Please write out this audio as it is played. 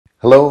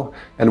Hello,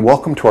 and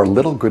welcome to our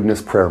Little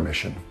Goodness Prayer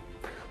Mission.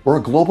 We're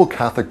a global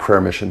Catholic prayer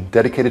mission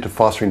dedicated to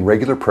fostering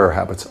regular prayer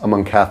habits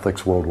among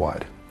Catholics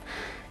worldwide.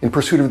 In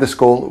pursuit of this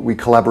goal, we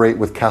collaborate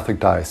with Catholic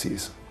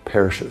dioceses,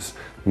 parishes,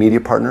 media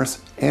partners,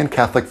 and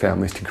Catholic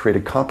families to create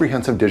a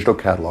comprehensive digital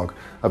catalog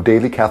of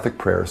daily Catholic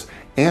prayers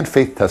and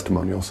faith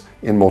testimonials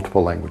in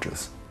multiple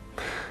languages.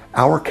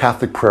 Our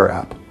Catholic prayer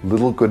app,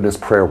 Little Goodness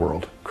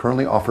Prayerworld,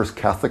 currently offers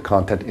Catholic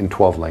content in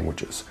 12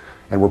 languages,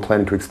 and we're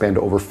planning to expand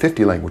to over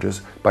 50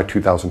 languages by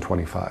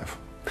 2025.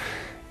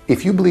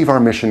 If you believe our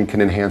mission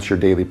can enhance your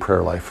daily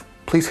prayer life,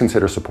 please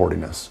consider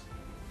supporting us.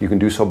 You can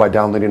do so by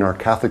downloading our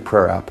Catholic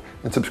prayer app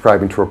and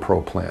subscribing to a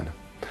pro plan.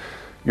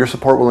 Your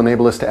support will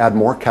enable us to add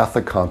more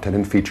Catholic content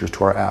and features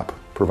to our app,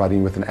 providing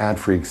you with an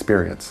ad-free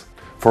experience.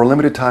 For a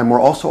limited time, we're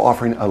also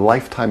offering a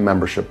lifetime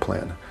membership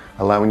plan,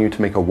 allowing you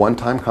to make a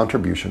one-time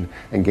contribution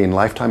and gain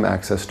lifetime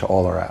access to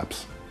all our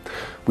apps.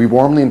 We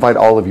warmly invite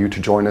all of you to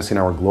join us in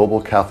our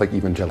global Catholic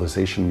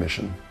evangelization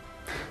mission.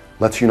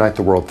 Let's unite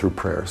the world through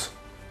prayers.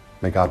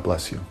 May God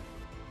bless you.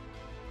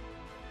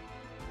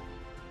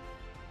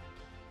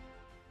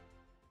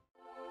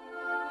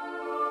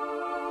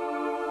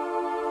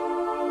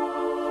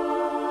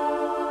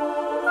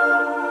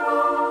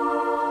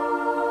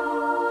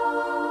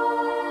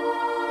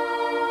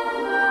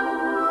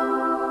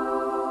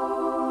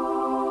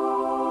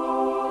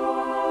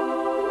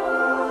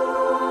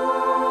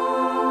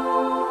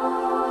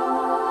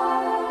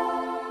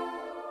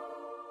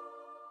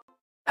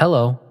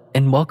 Hello,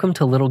 and welcome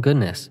to Little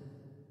Goodness.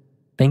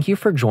 Thank you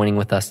for joining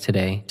with us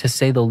today to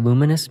say the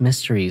luminous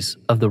mysteries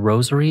of the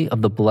Rosary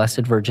of the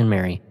Blessed Virgin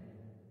Mary.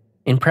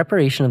 In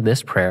preparation of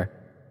this prayer,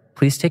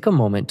 please take a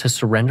moment to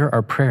surrender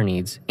our prayer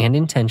needs and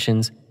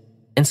intentions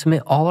and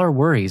submit all our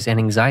worries and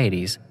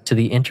anxieties to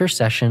the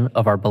intercession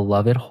of our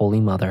beloved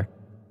Holy Mother.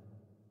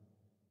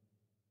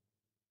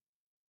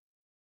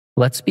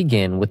 Let's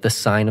begin with the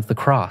sign of the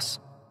cross.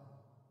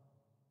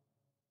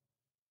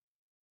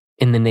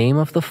 In the name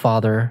of the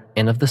Father,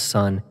 and of the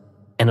Son,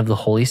 and of the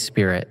Holy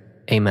Spirit.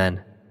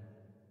 Amen.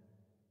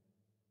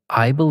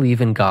 I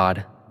believe in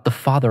God, the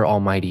Father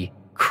Almighty,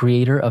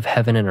 creator of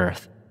heaven and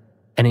earth,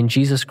 and in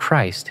Jesus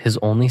Christ, his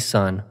only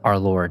Son, our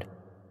Lord,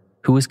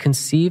 who was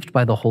conceived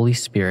by the Holy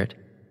Spirit,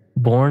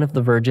 born of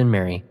the Virgin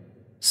Mary,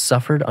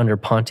 suffered under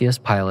Pontius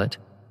Pilate,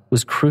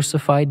 was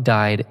crucified,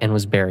 died, and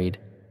was buried.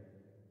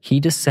 He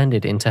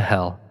descended into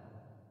hell.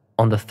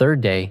 On the third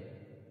day,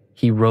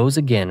 he rose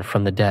again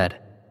from the dead.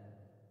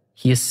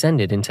 He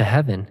ascended into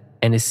heaven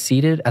and is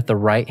seated at the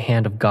right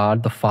hand of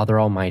God the Father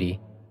Almighty.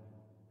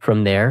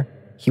 From there,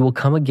 he will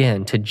come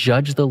again to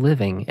judge the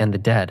living and the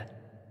dead.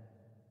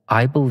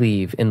 I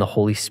believe in the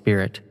Holy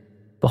Spirit,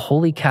 the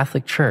Holy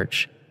Catholic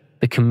Church,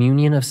 the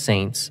communion of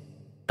saints,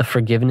 the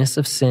forgiveness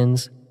of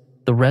sins,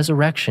 the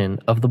resurrection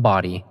of the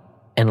body,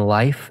 and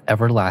life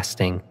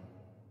everlasting.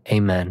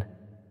 Amen.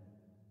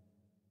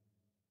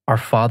 Our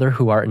Father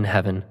who art in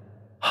heaven,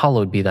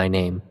 hallowed be thy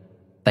name.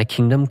 Thy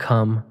kingdom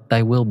come,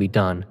 thy will be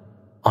done,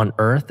 on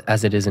earth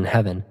as it is in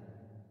heaven.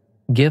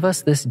 Give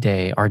us this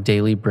day our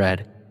daily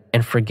bread,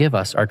 and forgive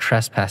us our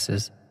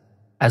trespasses,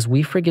 as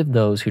we forgive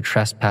those who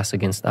trespass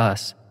against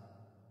us.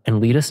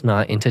 And lead us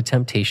not into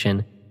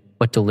temptation,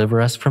 but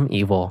deliver us from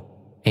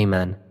evil.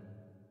 Amen.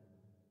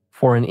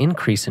 For an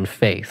increase in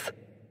faith.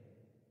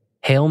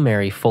 Hail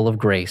Mary, full of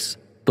grace,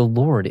 the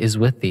Lord is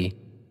with thee.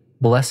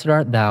 Blessed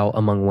art thou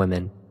among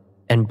women,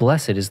 and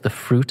blessed is the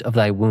fruit of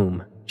thy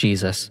womb,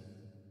 Jesus.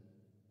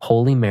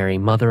 Holy Mary,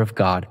 Mother of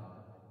God,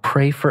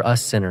 pray for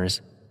us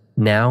sinners,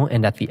 now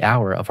and at the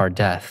hour of our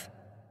death.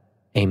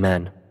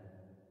 Amen.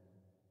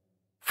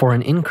 For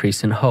an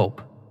increase in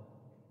hope.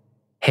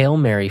 Hail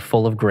Mary,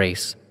 full of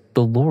grace,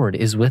 the Lord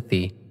is with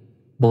thee.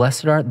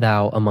 Blessed art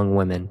thou among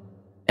women,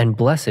 and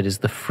blessed is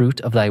the fruit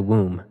of thy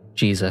womb,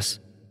 Jesus.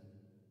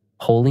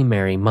 Holy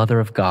Mary, Mother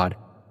of God,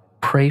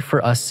 pray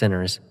for us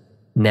sinners,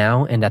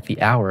 now and at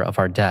the hour of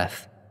our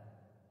death.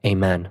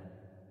 Amen.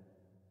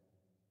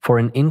 For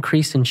an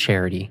increase in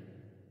charity.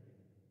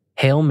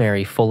 Hail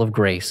Mary, full of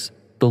grace,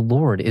 the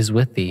Lord is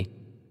with thee.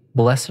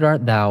 Blessed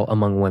art thou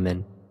among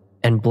women,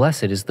 and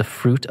blessed is the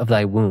fruit of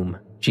thy womb,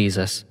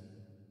 Jesus.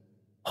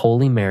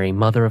 Holy Mary,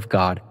 Mother of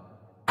God,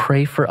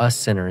 pray for us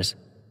sinners,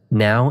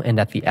 now and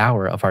at the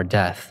hour of our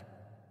death.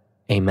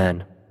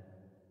 Amen.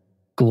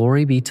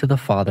 Glory be to the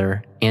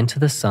Father, and to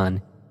the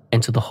Son,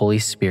 and to the Holy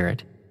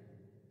Spirit,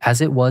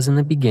 as it was in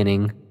the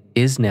beginning,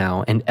 is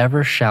now, and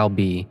ever shall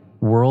be,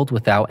 world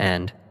without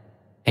end.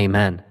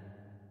 Amen.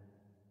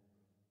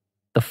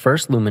 The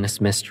first luminous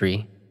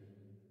mystery,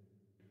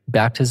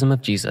 Baptism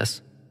of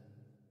Jesus.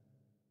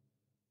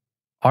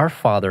 Our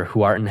Father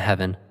who art in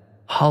heaven,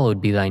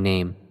 hallowed be thy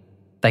name.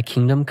 Thy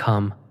kingdom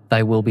come,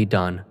 thy will be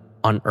done,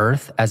 on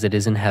earth as it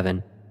is in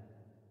heaven.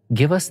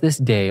 Give us this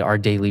day our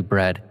daily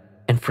bread,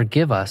 and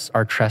forgive us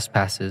our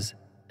trespasses,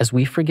 as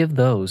we forgive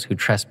those who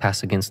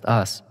trespass against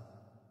us.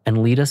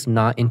 And lead us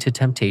not into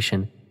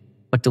temptation,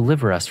 but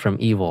deliver us from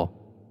evil.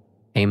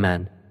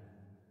 Amen.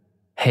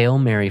 Hail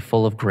Mary,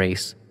 full of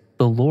grace,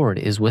 the Lord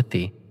is with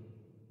thee.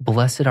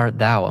 Blessed art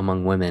thou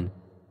among women,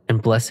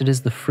 and blessed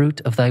is the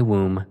fruit of thy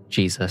womb,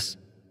 Jesus.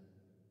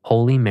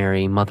 Holy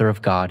Mary, Mother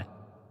of God,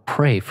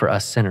 pray for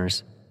us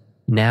sinners,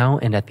 now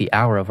and at the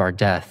hour of our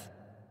death.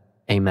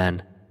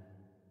 Amen.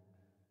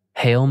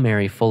 Hail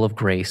Mary, full of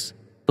grace,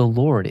 the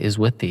Lord is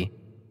with thee.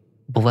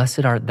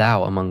 Blessed art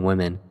thou among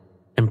women,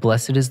 and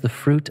blessed is the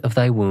fruit of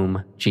thy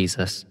womb,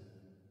 Jesus.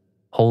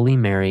 Holy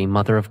Mary,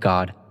 Mother of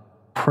God,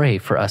 pray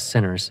for us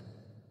sinners,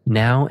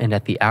 now and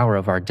at the hour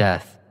of our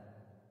death.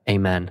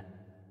 Amen.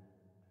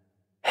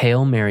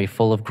 Hail Mary,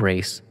 full of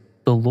grace,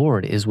 the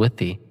Lord is with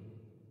thee.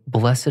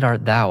 Blessed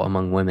art thou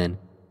among women,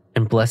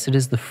 and blessed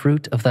is the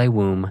fruit of thy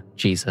womb,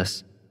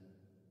 Jesus.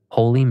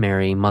 Holy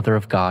Mary, Mother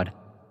of God,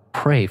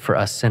 pray for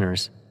us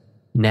sinners,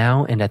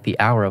 now and at the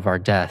hour of our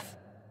death.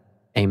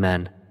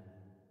 Amen.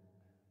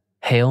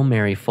 Hail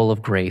Mary, full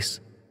of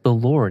grace, the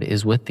Lord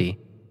is with thee.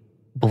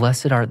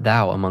 Blessed art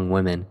thou among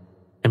women,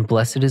 and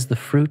blessed is the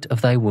fruit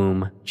of thy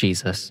womb,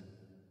 Jesus.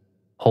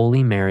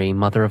 Holy Mary,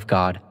 Mother of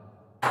God,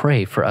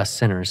 pray for us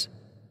sinners,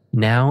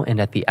 now and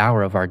at the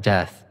hour of our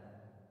death.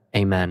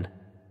 Amen.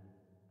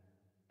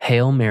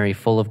 Hail Mary,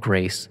 full of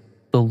grace,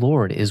 the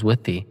Lord is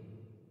with thee.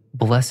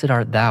 Blessed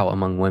art thou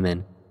among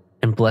women,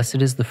 and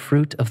blessed is the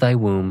fruit of thy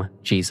womb,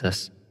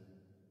 Jesus.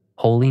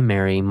 Holy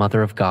Mary,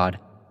 Mother of God,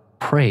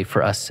 pray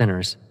for us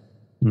sinners,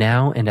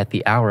 now and at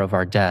the hour of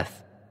our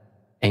death.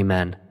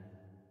 Amen.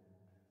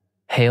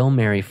 Hail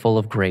Mary, full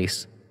of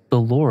grace,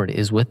 the Lord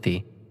is with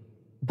thee.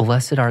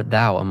 Blessed art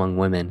thou among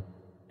women,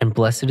 and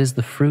blessed is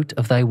the fruit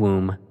of thy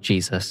womb,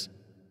 Jesus.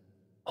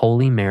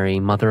 Holy Mary,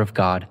 Mother of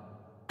God,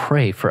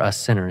 pray for us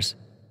sinners,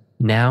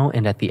 now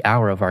and at the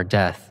hour of our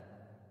death.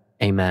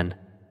 Amen.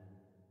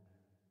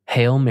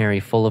 Hail Mary,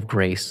 full of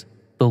grace,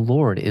 the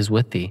Lord is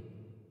with thee.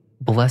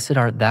 Blessed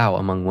art thou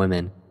among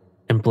women,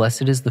 and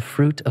blessed is the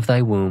fruit of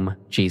thy womb,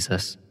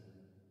 Jesus.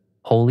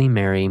 Holy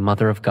Mary,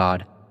 Mother of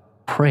God,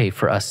 pray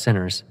for us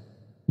sinners,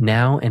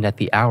 now and at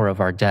the hour of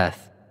our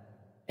death.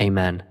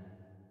 Amen.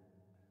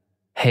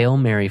 Hail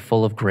Mary,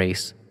 full of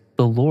grace,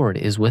 the Lord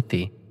is with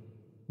thee.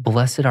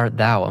 Blessed art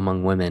thou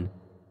among women,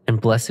 and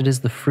blessed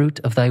is the fruit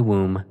of thy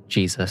womb,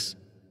 Jesus.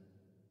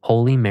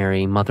 Holy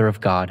Mary, Mother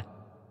of God,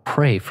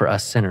 pray for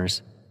us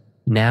sinners,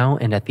 now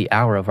and at the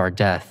hour of our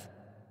death.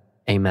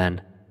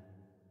 Amen.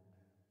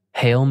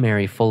 Hail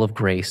Mary, full of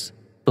grace,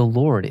 the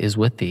Lord is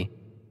with thee.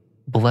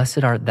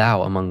 Blessed art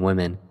thou among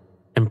women,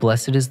 and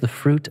blessed is the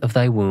fruit of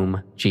thy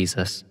womb,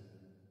 Jesus.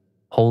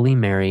 Holy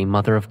Mary,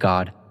 Mother of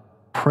God,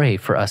 pray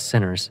for us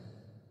sinners,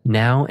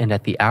 now and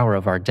at the hour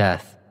of our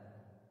death.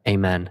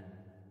 Amen.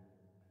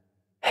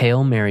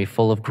 Hail Mary,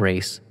 full of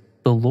grace,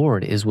 the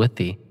Lord is with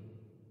thee.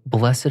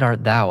 Blessed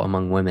art thou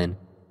among women,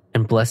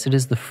 and blessed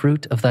is the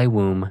fruit of thy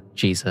womb,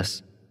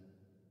 Jesus.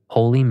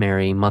 Holy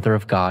Mary, Mother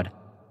of God,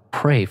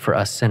 pray for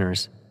us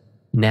sinners,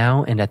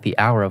 now and at the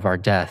hour of our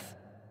death.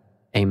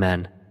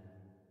 Amen.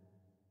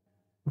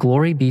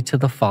 Glory be to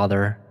the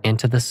Father, and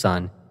to the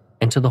Son,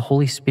 and to the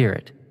Holy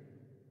Spirit,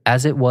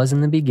 as it was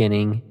in the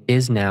beginning,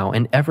 is now,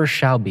 and ever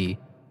shall be,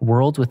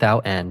 world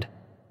without end.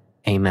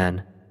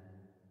 Amen.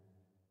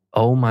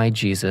 O my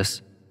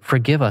Jesus,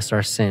 forgive us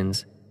our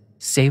sins,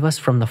 save us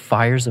from the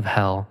fires of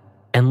hell,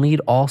 and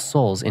lead all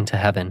souls into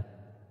heaven,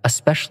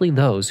 especially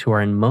those who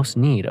are in most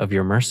need of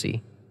your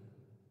mercy.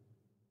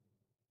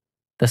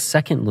 The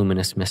second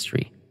luminous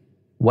mystery,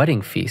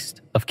 Wedding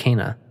Feast of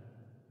Cana.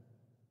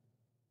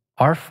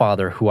 Our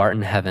Father who art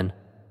in heaven,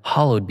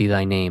 hallowed be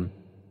thy name.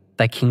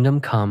 Thy kingdom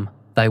come,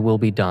 thy will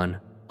be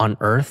done, on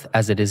earth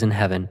as it is in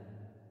heaven.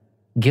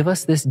 Give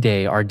us this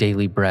day our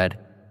daily bread,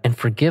 and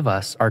forgive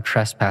us our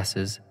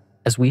trespasses,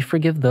 as we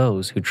forgive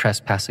those who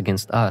trespass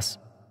against us.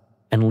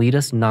 And lead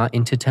us not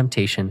into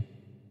temptation,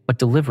 but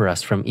deliver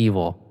us from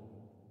evil.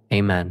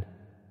 Amen.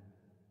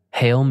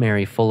 Hail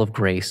Mary, full of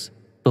grace,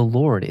 the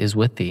Lord is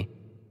with thee.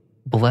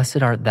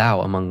 Blessed art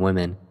thou among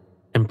women,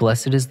 and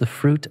blessed is the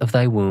fruit of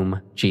thy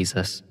womb,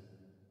 Jesus.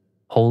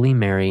 Holy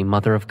Mary,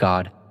 Mother of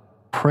God,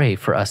 pray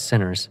for us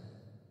sinners,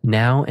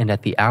 now and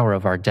at the hour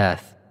of our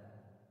death.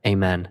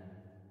 Amen.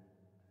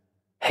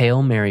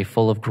 Hail Mary,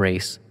 full of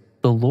grace,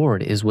 the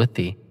Lord is with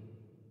thee.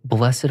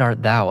 Blessed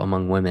art thou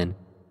among women,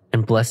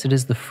 and blessed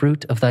is the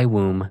fruit of thy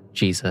womb,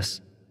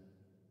 Jesus.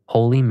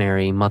 Holy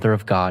Mary, Mother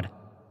of God,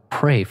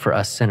 pray for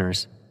us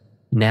sinners,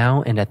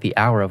 now and at the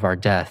hour of our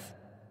death.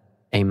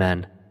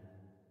 Amen.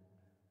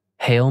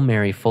 Hail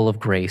Mary, full of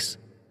grace,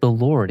 the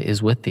Lord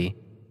is with thee.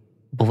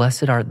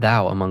 Blessed art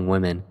thou among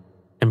women,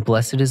 and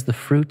blessed is the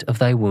fruit of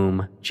thy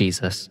womb,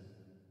 Jesus.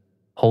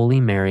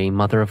 Holy Mary,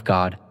 Mother of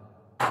God,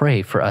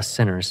 pray for us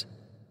sinners,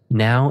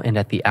 now and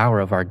at the hour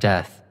of our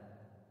death.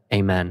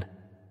 Amen.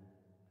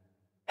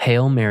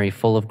 Hail Mary,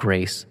 full of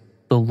grace,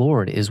 the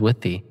Lord is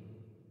with thee.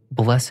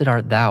 Blessed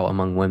art thou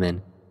among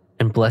women,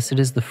 and blessed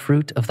is the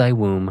fruit of thy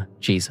womb,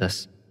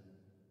 Jesus.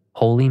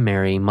 Holy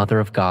Mary, Mother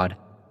of God,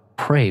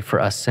 pray for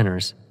us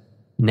sinners,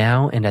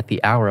 now and at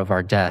the hour of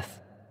our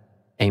death.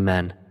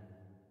 Amen.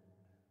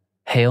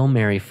 Hail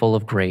Mary, full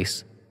of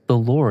grace, the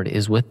Lord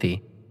is with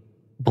thee.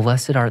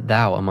 Blessed art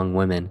thou among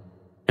women,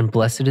 and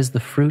blessed is the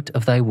fruit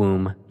of thy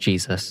womb,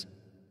 Jesus.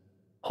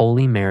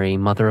 Holy Mary,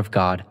 Mother of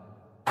God,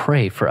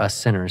 pray for us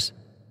sinners,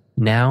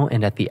 now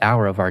and at the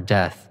hour of our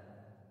death.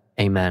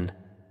 Amen.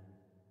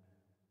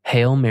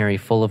 Hail Mary,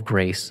 full of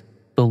grace,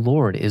 the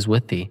Lord is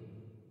with thee.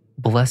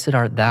 Blessed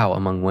art thou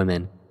among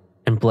women,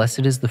 and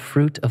blessed is the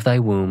fruit of thy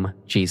womb,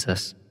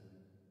 Jesus.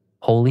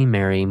 Holy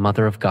Mary,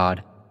 Mother of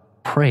God,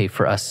 pray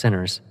for us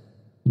sinners,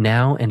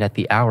 now and at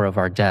the hour of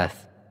our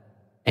death.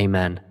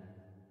 Amen.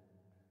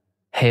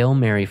 Hail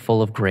Mary,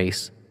 full of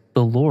grace,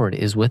 the Lord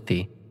is with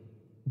thee.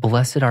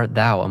 Blessed art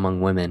thou among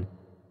women,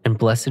 and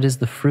blessed is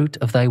the fruit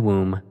of thy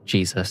womb,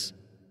 Jesus.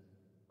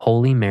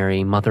 Holy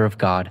Mary, Mother of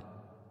God,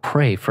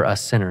 pray for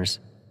us sinners,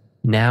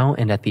 now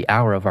and at the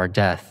hour of our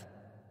death.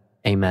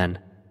 Amen.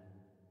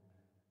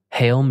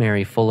 Hail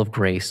Mary, full of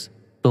grace,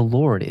 the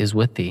Lord is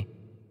with thee.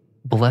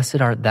 Blessed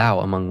art thou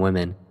among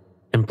women,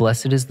 and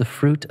blessed is the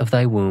fruit of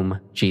thy womb,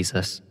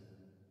 Jesus.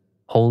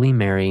 Holy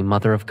Mary,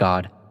 Mother of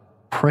God,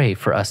 pray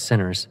for us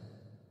sinners,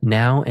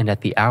 now and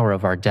at the hour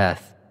of our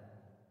death.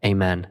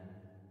 Amen.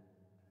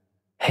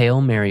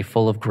 Hail Mary,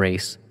 full of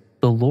grace,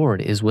 the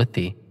Lord is with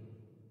thee.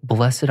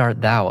 Blessed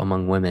art thou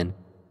among women,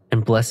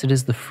 and blessed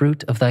is the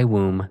fruit of thy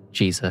womb,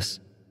 Jesus.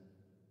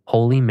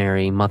 Holy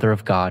Mary, Mother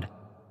of God,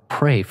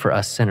 pray for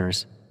us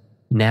sinners,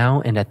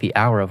 now and at the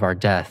hour of our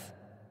death.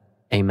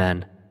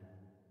 Amen.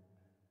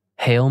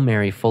 Hail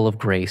Mary, full of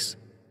grace,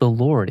 the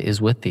Lord is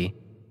with thee.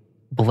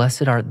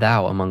 Blessed art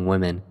thou among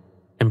women,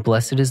 and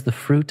blessed is the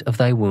fruit of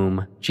thy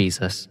womb,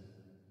 Jesus.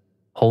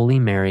 Holy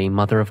Mary,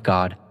 Mother of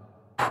God,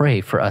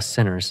 pray for us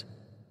sinners,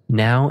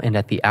 now and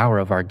at the hour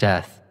of our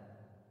death.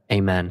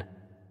 Amen.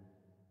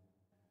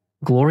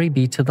 Glory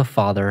be to the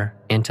Father,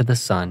 and to the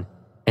Son,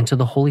 and to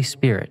the Holy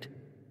Spirit,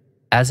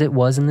 as it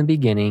was in the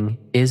beginning,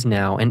 is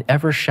now, and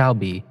ever shall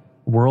be,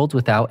 world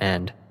without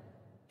end.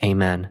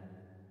 Amen.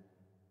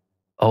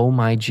 O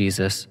my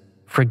Jesus,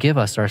 forgive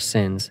us our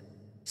sins,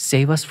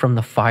 save us from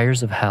the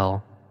fires of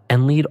hell,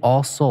 and lead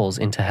all souls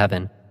into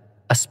heaven,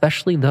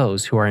 especially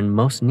those who are in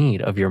most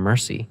need of your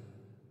mercy.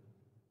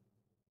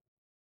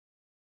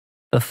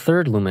 The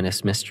third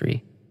luminous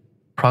mystery,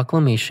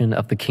 proclamation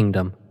of the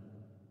kingdom.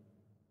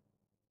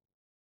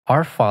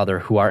 Our Father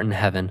who art in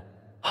heaven,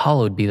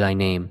 hallowed be thy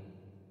name.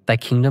 Thy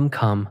kingdom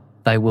come,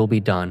 thy will be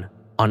done,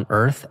 on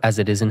earth as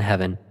it is in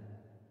heaven.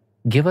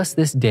 Give us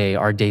this day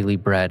our daily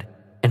bread,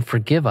 and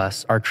forgive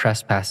us our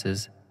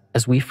trespasses,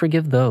 as we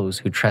forgive those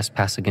who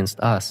trespass against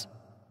us.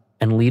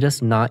 And lead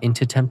us not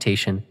into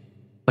temptation,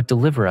 but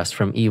deliver us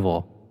from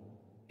evil.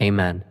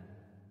 Amen.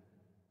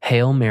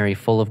 Hail Mary,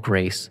 full of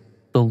grace,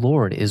 the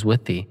Lord is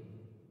with thee.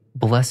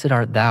 Blessed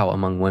art thou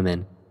among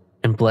women,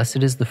 and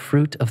blessed is the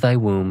fruit of thy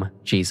womb,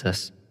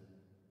 Jesus.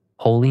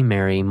 Holy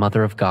Mary,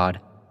 Mother of God,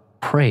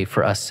 pray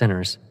for us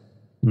sinners,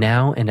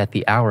 now and at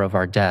the hour of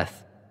our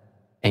death.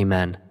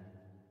 Amen.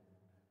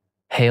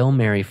 Hail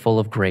Mary, full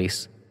of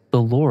grace,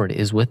 the Lord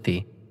is with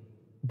thee.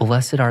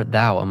 Blessed art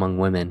thou among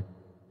women,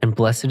 and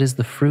blessed is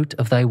the fruit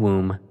of thy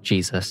womb,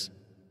 Jesus.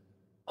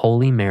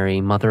 Holy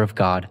Mary, Mother of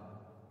God,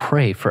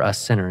 pray for us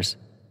sinners,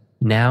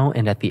 now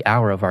and at the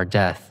hour of our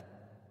death.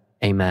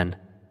 Amen.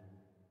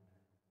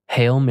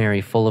 Hail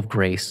Mary, full of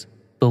grace,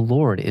 the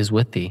Lord is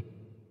with thee.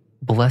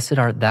 Blessed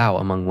art thou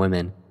among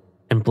women,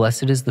 and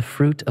blessed is the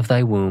fruit of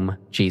thy womb,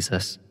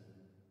 Jesus.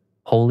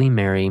 Holy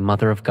Mary,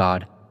 Mother of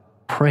God,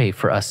 pray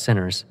for us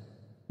sinners,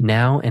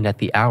 now and at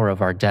the hour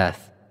of our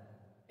death.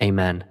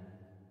 Amen.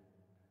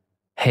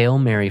 Hail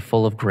Mary,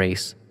 full of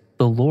grace,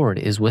 the Lord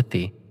is with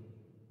thee.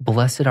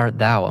 Blessed art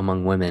thou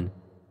among women,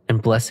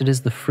 and blessed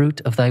is the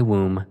fruit of thy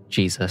womb,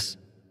 Jesus.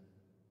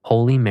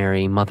 Holy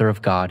Mary, Mother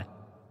of God,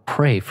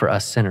 pray for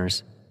us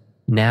sinners,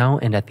 now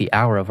and at the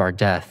hour of our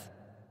death.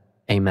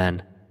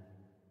 Amen.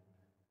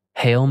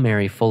 Hail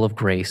Mary, full of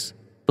grace,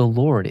 the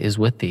Lord is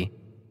with thee.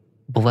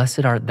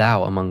 Blessed art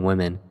thou among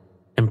women,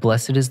 and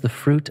blessed is the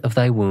fruit of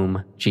thy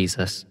womb,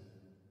 Jesus.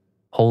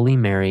 Holy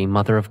Mary,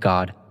 Mother of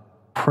God,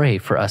 pray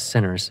for us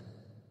sinners,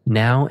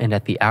 now and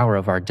at the hour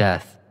of our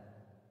death.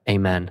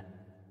 Amen.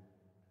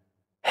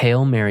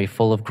 Hail Mary,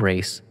 full of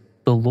grace,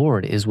 the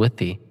Lord is with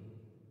thee.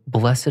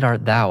 Blessed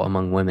art thou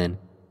among women,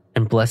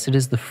 and blessed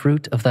is the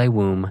fruit of thy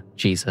womb,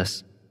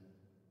 Jesus.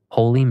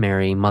 Holy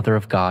Mary, Mother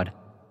of God,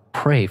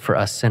 pray for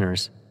us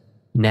sinners,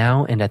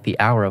 now and at the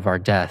hour of our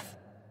death.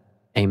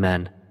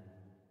 Amen.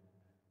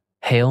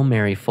 Hail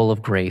Mary, full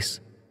of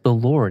grace, the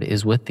Lord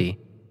is with thee.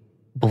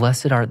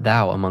 Blessed art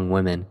thou among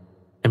women,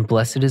 and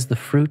blessed is the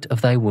fruit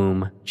of thy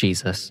womb,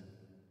 Jesus.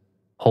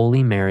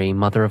 Holy Mary,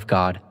 Mother of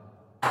God,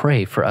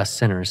 pray for us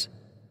sinners,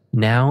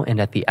 now and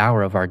at the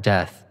hour of our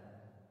death.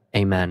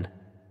 Amen.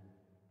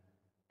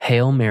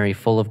 Hail Mary,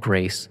 full of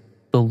grace,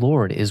 the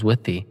Lord is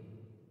with thee.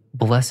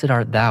 Blessed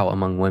art thou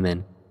among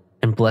women,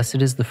 and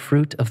blessed is the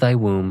fruit of thy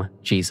womb,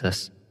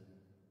 Jesus.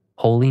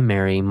 Holy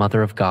Mary,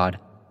 Mother of God,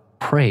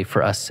 pray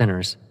for us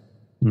sinners,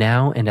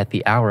 now and at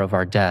the hour of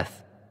our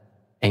death.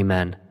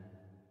 Amen.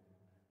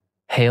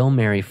 Hail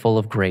Mary, full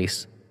of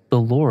grace, the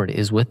Lord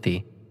is with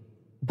thee.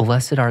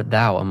 Blessed art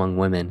thou among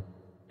women,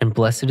 and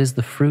blessed is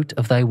the fruit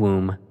of thy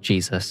womb,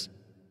 Jesus.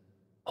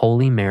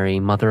 Holy Mary,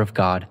 Mother of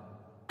God,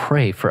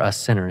 pray for us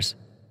sinners,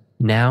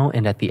 now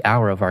and at the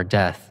hour of our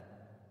death.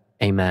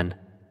 Amen.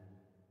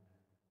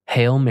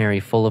 Hail Mary,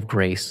 full of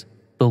grace,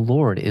 the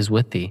Lord is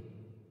with thee.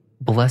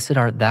 Blessed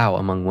art thou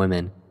among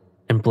women,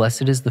 and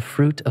blessed is the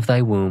fruit of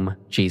thy womb,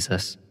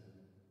 Jesus.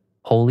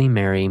 Holy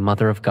Mary,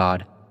 Mother of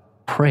God,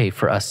 pray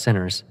for us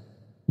sinners,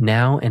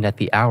 now and at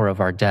the hour of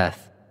our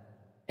death.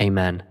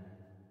 Amen.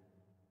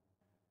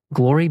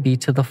 Glory be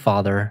to the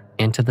Father,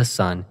 and to the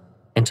Son,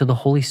 and to the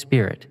Holy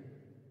Spirit,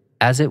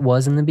 as it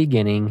was in the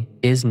beginning,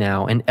 is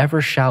now, and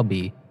ever shall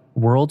be,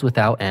 world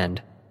without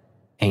end.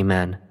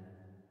 Amen.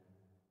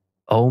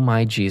 O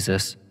my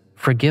Jesus,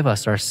 forgive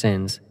us our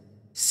sins,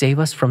 save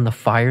us from the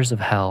fires of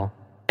hell,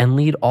 and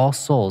lead all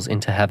souls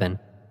into heaven,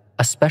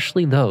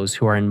 especially those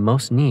who are in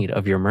most need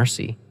of your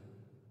mercy.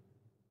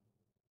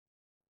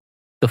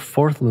 The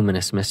fourth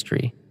luminous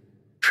mystery,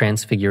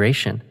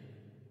 Transfiguration.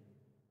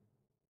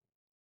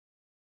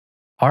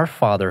 Our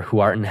Father who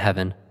art in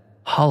heaven,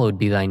 hallowed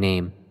be thy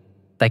name.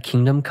 Thy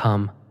kingdom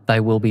come, thy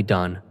will be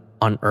done,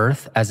 on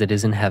earth as it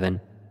is in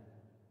heaven.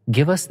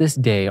 Give us this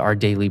day our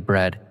daily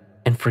bread,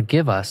 and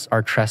forgive us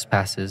our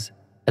trespasses,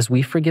 as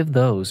we forgive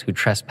those who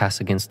trespass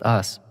against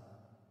us.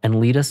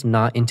 And lead us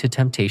not into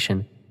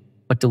temptation,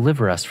 but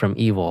deliver us from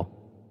evil.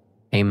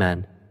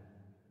 Amen.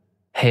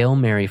 Hail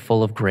Mary,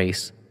 full of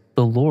grace,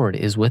 the Lord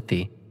is with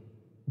thee.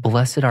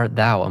 Blessed art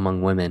thou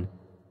among women,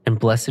 and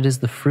blessed is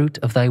the fruit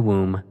of thy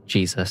womb,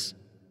 Jesus.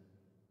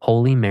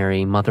 Holy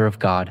Mary, Mother of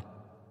God,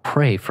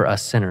 pray for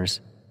us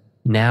sinners,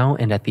 now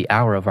and at the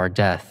hour of our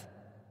death.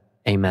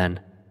 Amen.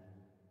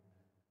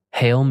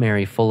 Hail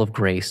Mary, full of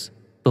grace,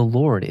 the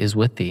Lord is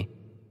with thee.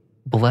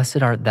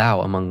 Blessed art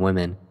thou among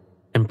women,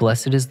 and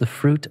blessed is the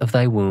fruit of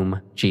thy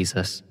womb,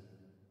 Jesus.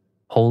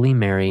 Holy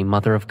Mary,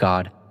 Mother of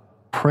God,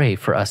 pray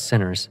for us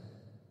sinners,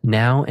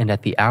 now and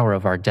at the hour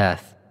of our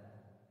death.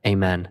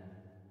 Amen.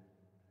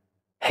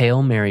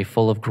 Hail Mary,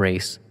 full of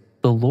grace,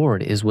 the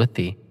Lord is with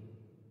thee.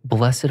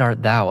 Blessed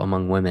art thou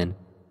among women,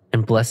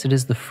 and blessed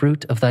is the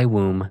fruit of thy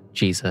womb,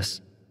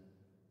 Jesus.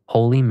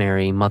 Holy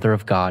Mary, Mother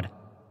of God,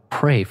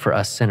 pray for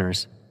us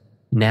sinners,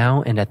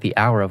 now and at the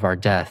hour of our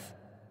death.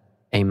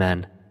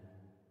 Amen.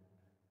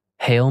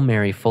 Hail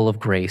Mary, full of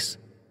grace,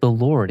 the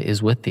Lord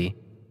is with thee.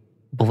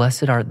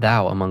 Blessed art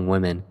thou among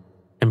women,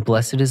 and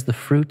blessed is the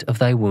fruit of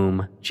thy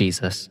womb,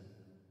 Jesus.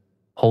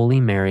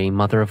 Holy Mary,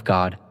 Mother of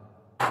God,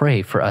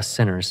 pray for us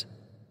sinners,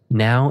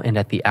 now and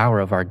at the hour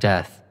of our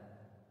death.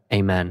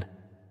 Amen.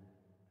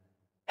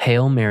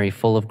 Hail Mary,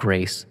 full of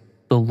grace,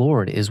 the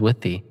Lord is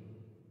with thee.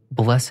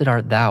 Blessed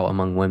art thou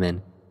among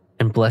women,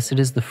 and blessed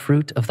is the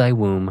fruit of thy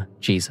womb,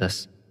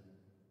 Jesus.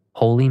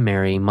 Holy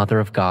Mary, Mother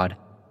of God,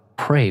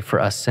 pray for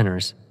us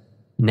sinners,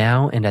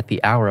 now and at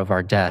the hour of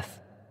our death.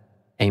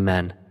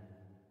 Amen.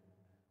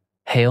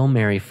 Hail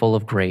Mary, full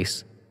of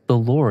grace, the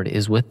Lord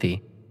is with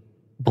thee.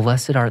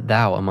 Blessed art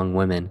thou among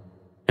women,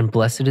 and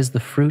blessed is the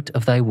fruit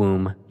of thy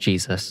womb,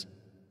 Jesus.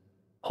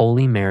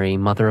 Holy Mary,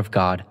 Mother of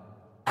God,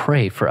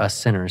 pray for us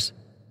sinners,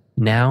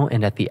 now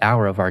and at the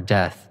hour of our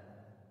death.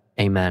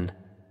 Amen.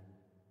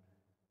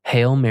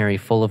 Hail Mary,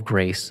 full of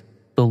grace,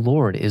 the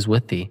Lord is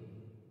with thee.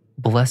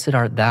 Blessed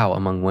art thou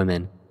among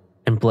women,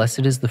 and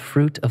blessed is the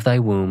fruit of thy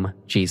womb,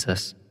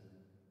 Jesus.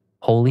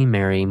 Holy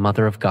Mary,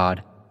 Mother of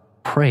God,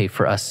 pray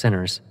for us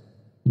sinners,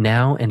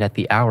 now and at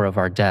the hour of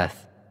our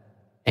death.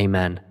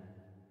 Amen.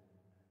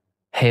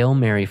 Hail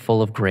Mary,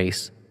 full of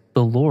grace,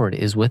 the Lord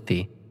is with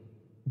thee.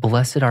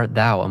 Blessed art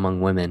thou among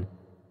women,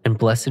 and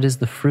blessed is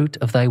the fruit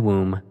of thy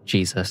womb,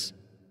 Jesus.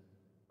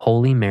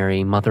 Holy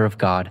Mary, Mother of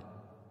God,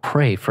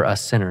 pray for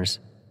us sinners,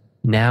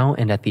 now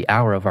and at the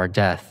hour of our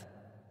death.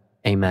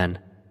 Amen.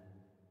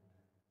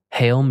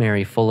 Hail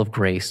Mary, full of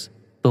grace,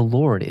 the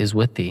Lord is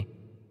with thee.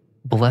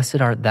 Blessed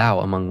art thou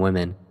among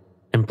women,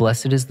 and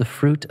blessed is the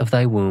fruit of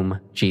thy womb,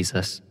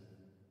 Jesus.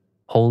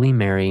 Holy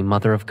Mary,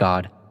 Mother of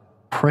God,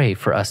 pray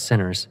for us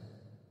sinners,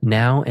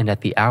 now and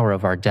at the hour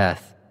of our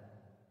death.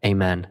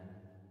 Amen.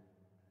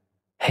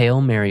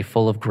 Hail Mary,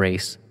 full of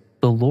grace,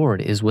 the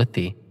Lord is with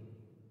thee.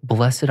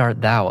 Blessed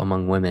art thou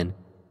among women,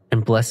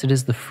 and blessed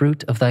is the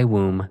fruit of thy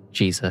womb,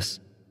 Jesus.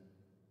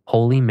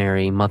 Holy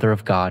Mary, Mother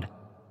of God,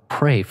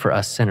 pray for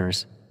us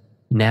sinners,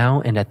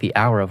 now and at the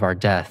hour of our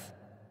death.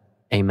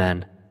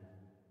 Amen.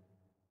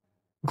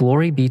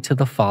 Glory be to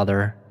the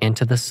Father, and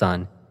to the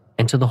Son,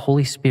 and to the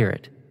Holy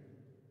Spirit,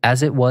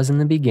 as it was in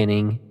the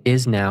beginning,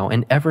 is now,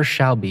 and ever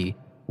shall be,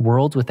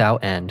 world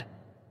without end.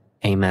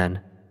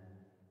 Amen.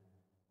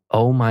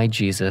 O my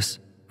Jesus,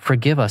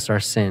 forgive us our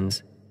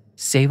sins,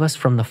 save us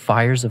from the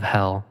fires of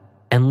hell,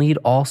 and lead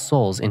all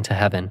souls into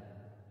heaven,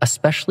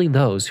 especially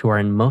those who are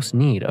in most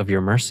need of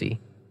your mercy.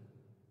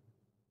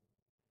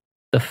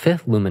 The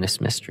fifth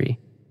luminous mystery,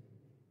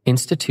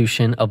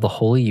 Institution of the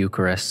Holy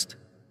Eucharist.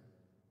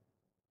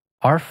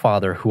 Our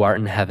Father who art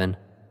in heaven,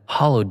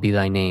 hallowed be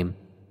thy name.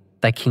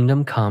 Thy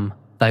kingdom come,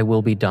 thy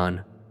will be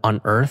done,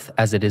 on earth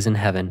as it is in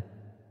heaven.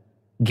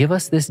 Give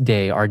us this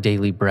day our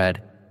daily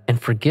bread,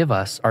 and forgive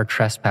us our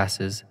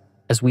trespasses,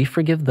 as we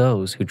forgive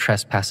those who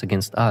trespass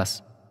against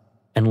us.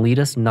 And lead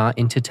us not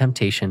into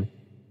temptation,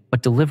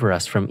 but deliver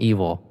us from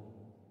evil.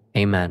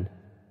 Amen.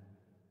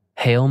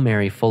 Hail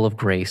Mary, full of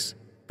grace,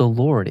 the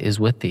Lord is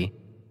with thee.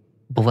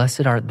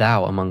 Blessed art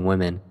thou among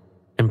women,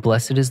 and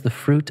blessed is the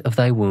fruit of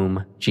thy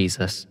womb,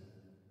 Jesus.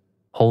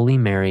 Holy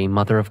Mary,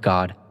 Mother of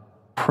God,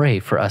 pray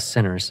for us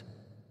sinners,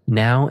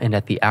 now and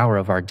at the hour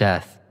of our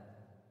death.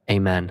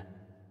 Amen.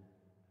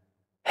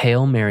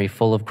 Hail Mary,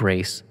 full of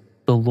grace,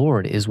 the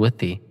Lord is with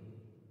thee.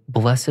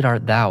 Blessed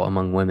art thou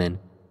among women,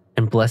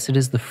 and blessed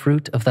is the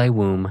fruit of thy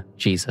womb,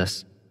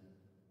 Jesus.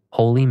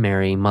 Holy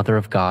Mary, Mother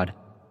of God,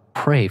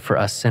 pray for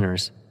us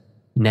sinners,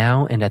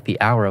 now and at the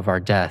hour of our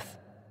death.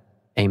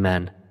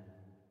 Amen.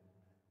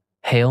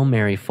 Hail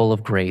Mary, full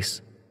of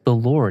grace, the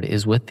Lord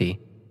is with thee.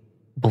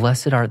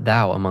 Blessed art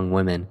thou among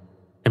women,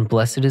 and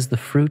blessed is the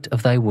fruit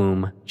of thy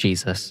womb,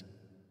 Jesus.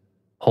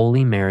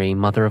 Holy Mary,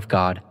 Mother of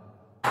God,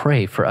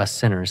 pray for us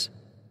sinners,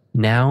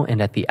 now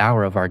and at the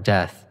hour of our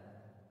death.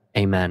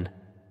 Amen.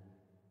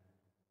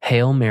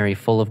 Hail Mary,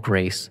 full of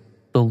grace,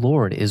 the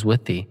Lord is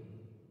with thee.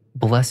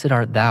 Blessed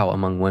art thou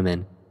among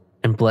women,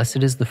 and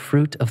blessed is the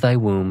fruit of thy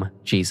womb,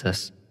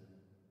 Jesus.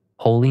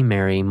 Holy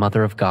Mary,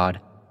 Mother of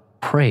God,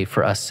 pray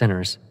for us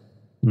sinners,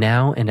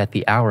 now and at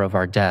the hour of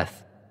our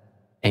death.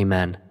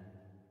 Amen.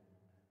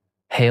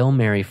 Hail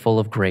Mary, full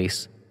of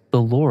grace,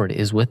 the Lord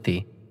is with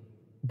thee.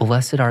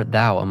 Blessed art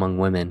thou among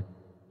women,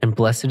 and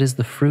blessed is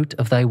the fruit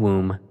of thy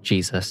womb,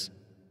 Jesus.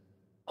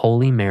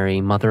 Holy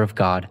Mary, Mother of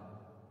God,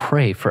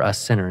 pray for us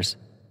sinners,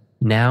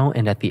 now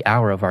and at the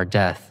hour of our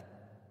death.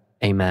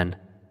 Amen.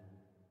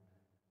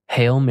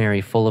 Hail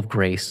Mary, full of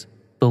grace,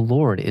 the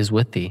Lord is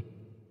with thee.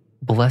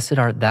 Blessed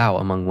art thou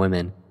among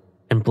women,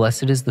 and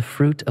blessed is the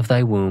fruit of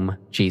thy womb,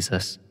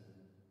 Jesus.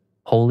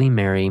 Holy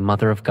Mary,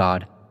 Mother of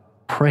God,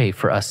 pray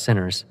for us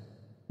sinners,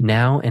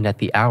 now and at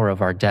the hour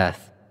of our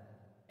death.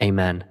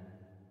 Amen.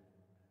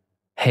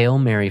 Hail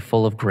Mary,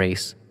 full of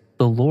grace,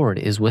 the Lord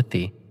is with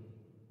thee.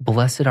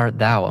 Blessed art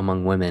thou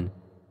among women,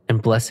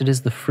 and blessed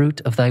is the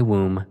fruit of thy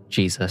womb,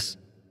 Jesus.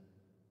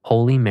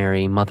 Holy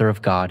Mary, Mother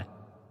of God,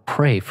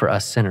 pray for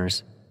us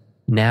sinners,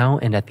 now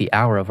and at the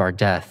hour of our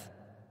death.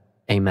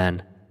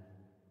 Amen.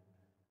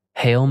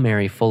 Hail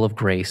Mary, full of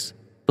grace,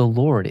 the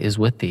Lord is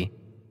with thee.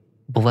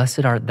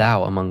 Blessed art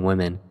thou among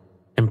women,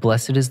 and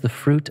blessed is the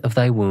fruit of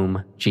thy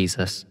womb,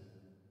 Jesus.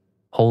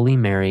 Holy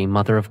Mary,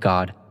 Mother of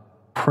God,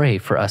 pray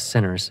for us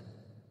sinners,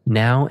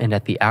 now and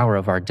at the hour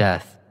of our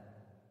death.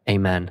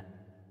 Amen.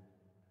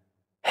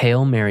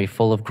 Hail Mary,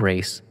 full of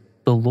grace,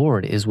 the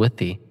Lord is with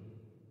thee.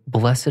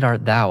 Blessed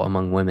art thou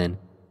among women,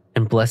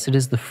 and blessed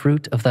is the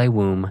fruit of thy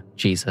womb,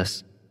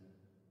 Jesus.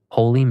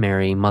 Holy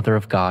Mary, Mother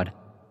of God,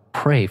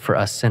 pray for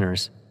us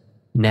sinners,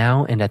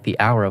 now and at the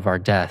hour of our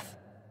death.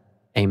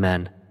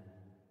 Amen.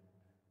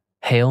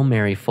 Hail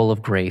Mary, full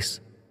of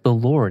grace, the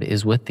Lord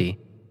is with thee.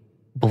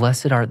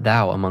 Blessed art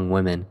thou among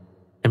women,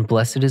 and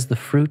blessed is the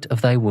fruit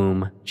of thy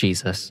womb,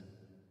 Jesus.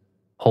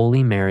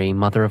 Holy Mary,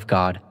 Mother of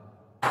God,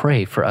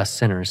 pray for us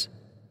sinners,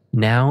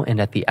 now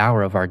and at the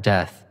hour of our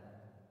death.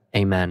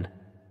 Amen.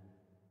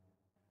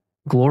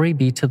 Glory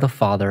be to the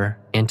Father,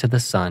 and to the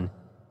Son,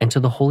 and to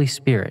the Holy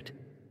Spirit,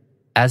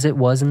 as it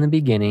was in the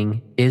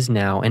beginning, is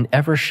now, and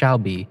ever shall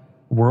be,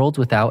 world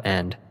without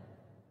end.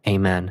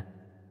 Amen.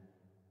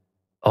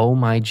 O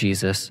my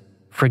Jesus,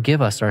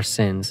 forgive us our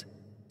sins,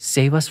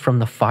 save us from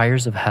the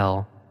fires of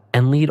hell,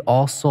 and lead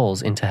all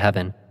souls into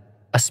heaven,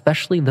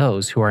 especially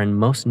those who are in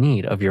most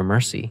need of your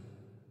mercy.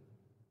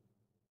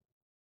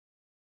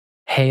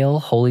 Hail,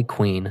 Holy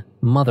Queen,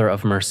 Mother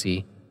of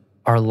Mercy,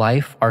 our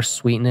life, our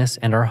sweetness,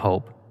 and our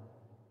hope.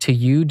 To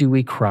you do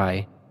we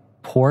cry,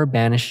 poor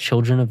banished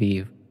children of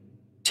Eve.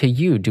 To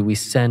you do we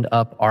send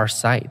up our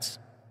sighs,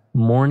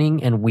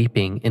 mourning and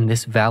weeping in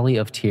this valley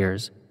of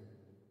tears.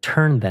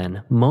 Turn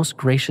then, most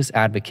gracious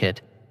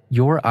Advocate,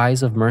 your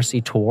eyes of mercy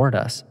toward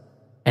us,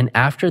 and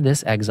after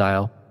this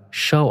exile,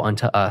 show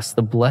unto us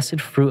the blessed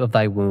fruit of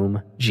thy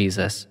womb,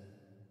 Jesus.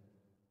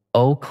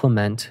 O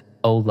clement,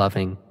 O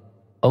loving,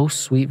 O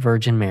sweet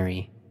Virgin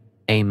Mary.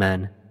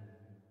 Amen.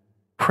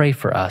 Pray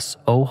for us,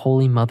 O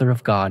Holy Mother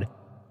of God,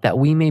 that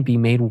we may be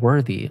made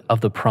worthy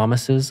of the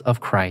promises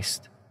of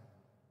Christ.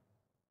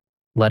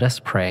 Let us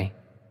pray.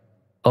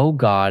 O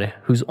God,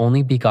 whose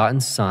only begotten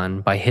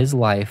Son, by his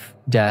life,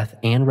 death,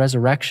 and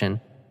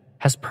resurrection,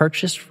 has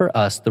purchased for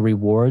us the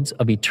rewards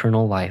of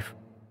eternal life,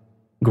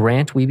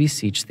 grant, we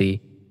beseech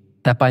thee,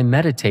 that by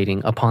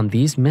meditating upon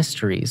these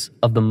mysteries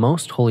of the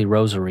most holy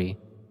Rosary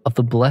of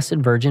the Blessed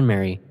Virgin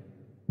Mary,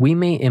 we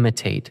may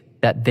imitate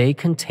that they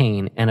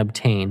contain and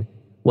obtain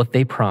what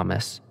they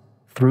promise,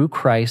 through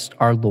Christ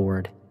our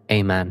Lord.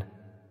 Amen.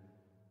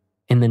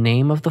 In the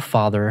name of the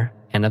Father,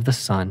 and of the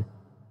Son,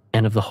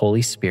 and of the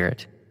Holy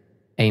Spirit.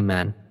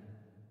 Amen.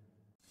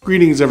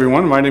 Greetings,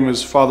 everyone. My name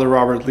is Father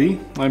Robert Lee.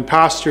 I'm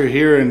pastor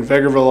here in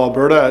Vegreville,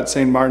 Alberta at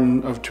St.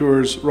 Martin of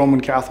Tours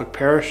Roman Catholic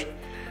Parish.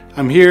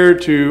 I'm here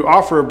to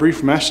offer a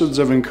brief message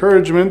of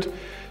encouragement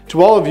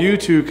to all of you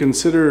to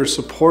consider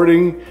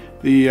supporting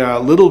the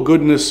Little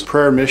Goodness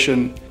Prayer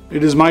Mission.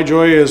 It is my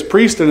joy as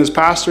priest and as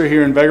pastor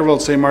here in Vegreville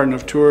at St. Martin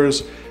of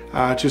Tours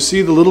to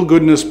see the Little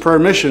Goodness Prayer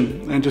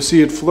Mission and to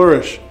see it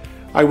flourish.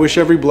 I wish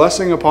every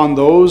blessing upon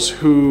those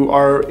who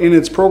are in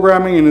its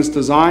programming and its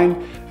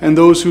design, and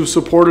those who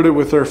supported it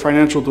with their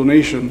financial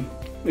donation.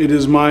 It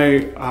is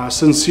my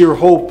sincere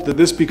hope that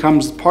this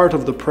becomes part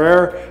of the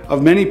prayer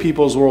of many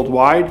peoples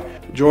worldwide,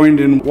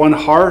 joined in one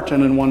heart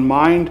and in one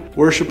mind,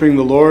 worshiping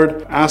the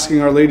Lord,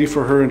 asking Our Lady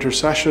for her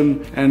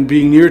intercession, and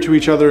being near to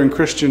each other in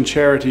Christian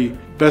charity.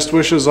 Best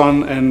wishes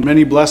on and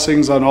many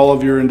blessings on all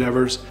of your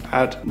endeavors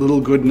at Little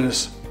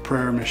Goodness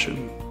Prayer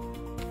Mission.